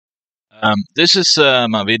This is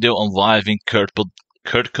my video on why I think Kurt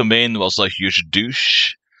Cobain was a huge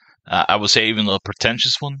douche. I would say even a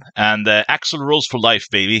pretentious one. And Axl Rose for life,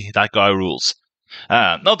 baby. That guy rules.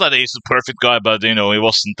 Not that he's a perfect guy, but he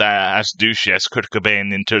wasn't as douchey as Kurt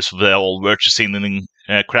Cobain in terms of the old virtue signaling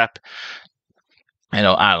crap. I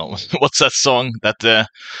don't know what's that song that.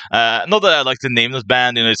 Not that I like the name of the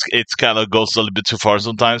band. It's kind of goes a little bit too far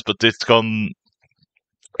sometimes, but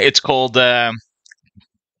It's called.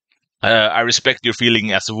 I respect your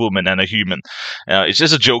feeling as a woman and a human. It's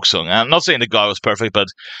just a joke song. I'm not saying the guy was perfect, but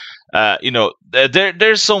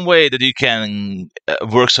there's some way that you can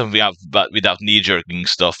work something out, but without knee jerking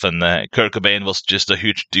stuff. And Kurt Cobain was just a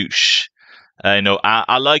huge douche.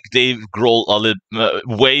 I like Dave Grohl a little,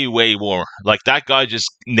 way more. Like that guy just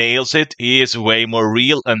nails it. He is way more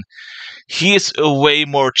real, and he is way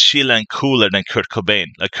more chill and cooler than Kurt Cobain.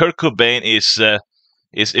 Like Kurt Cobain is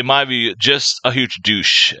in my view just a huge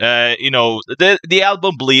douche. The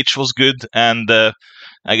album Bleach was good, and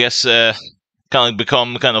I guess kind of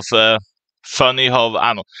become kind of funny how I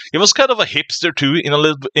don't know. He was kind of a hipster too in a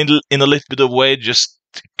little bit of way. Just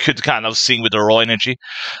could kind of sing with the raw energy.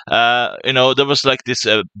 There was like this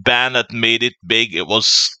band that made it big. It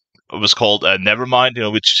was called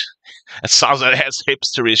Nevermind. Which it sounds like as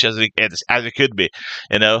hipsterish as it could be.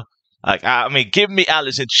 Like I mean, give me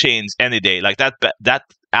Alice in Chains any day. Like that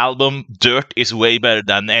album, Dirt, is way better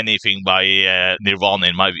than anything by Nirvana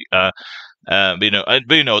in my view.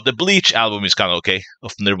 The Bleach album is kind of okay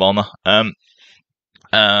of Nirvana. I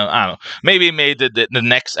don't know. Maybe he made the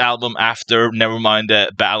next album after Nevermind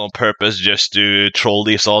bad on purpose just to troll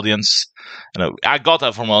this audience. I got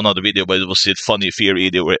that from another video, but it was a funny fear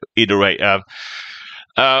either way.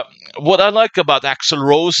 What I like about Axl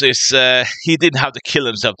Rose is he didn't have to kill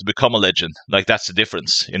himself to become a legend. Like that's the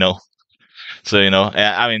difference. So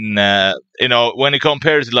I mean, when you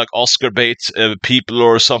compare it to like Oscar bait people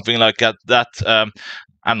or something like that,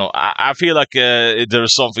 I don't know. I feel like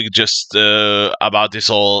there's something just about this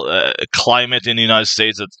whole climate in the United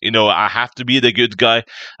States that I have to be the good guy.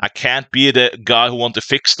 I can't be the guy who wants to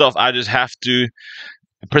fix stuff. I just have to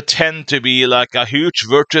pretend to be like a huge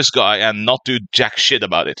virtuous guy and not do jack shit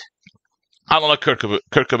about it. I don't like Kurt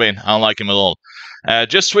Cobain. I don't like him at all.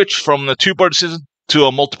 Just switch from the two-party system to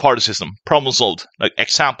a multi-party system. Problem solved. Like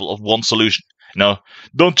example of one solution.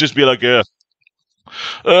 Don't just be like, you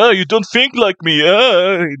don't think like me.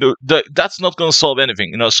 That's not going to solve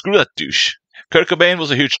anything. Screw that douche. Kurt Cobain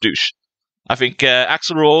was a huge douche. I think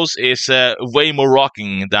Axl Rose is way more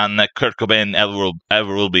rocking than Kurt Cobain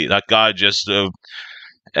ever will be. That guy just.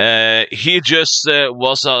 He just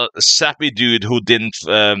was a sappy dude who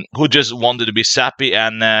just wanted to be sappy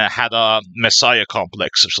and had a messiah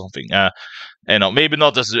complex or something. Maybe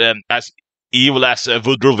not as evil as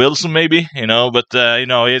Woodrow Wilson, maybe. But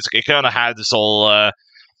he kind of had this whole.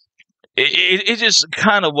 It just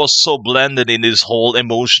kind of was so blended in this whole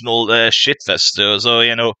emotional shitfest. So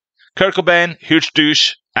Kurt Cobain, huge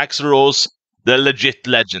douche. Axl Rose, the legit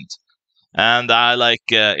legend. And I like,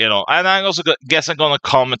 and I also guess I'm gonna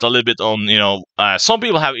comment a little bit on, some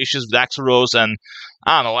people have issues with Axl Rose, and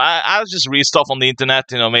I don't know. I just read stuff on the internet.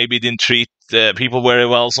 Maybe didn't treat people very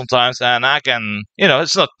well sometimes, and I can,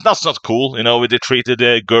 that's not cool. When they treated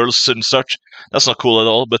girls and such, that's not cool at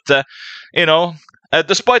all. But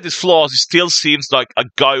despite his flaws, he still seems like a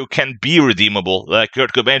guy who can be redeemable. Like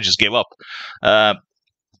Kurt Cobain just gave up. Dave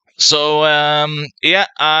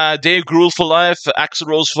Grohl for life, Axl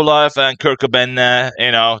Rose for life, and Kurt Cobain,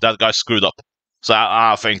 that guy screwed up. So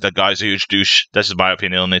I think that guy's a huge douche. That's just my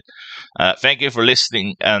opinion on it. Thank you for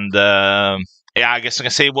listening, and I guess I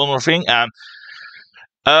can say one more thing. I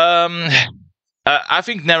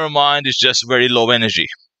think Nevermind is just very low energy,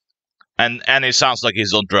 and it sounds like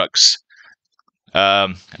he's on drugs.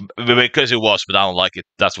 Because it was, but I don't like it.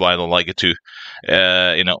 That's why I don't like it too.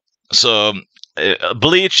 So.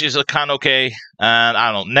 Bleach is kind of okay, and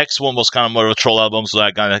I don't know. Next one was kind of more of a troll album, so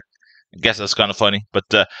I guess that's kind of funny. But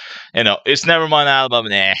it's Nevermind album.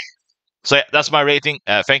 So yeah, that's my rating.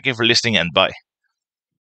 Thank you for listening, and bye.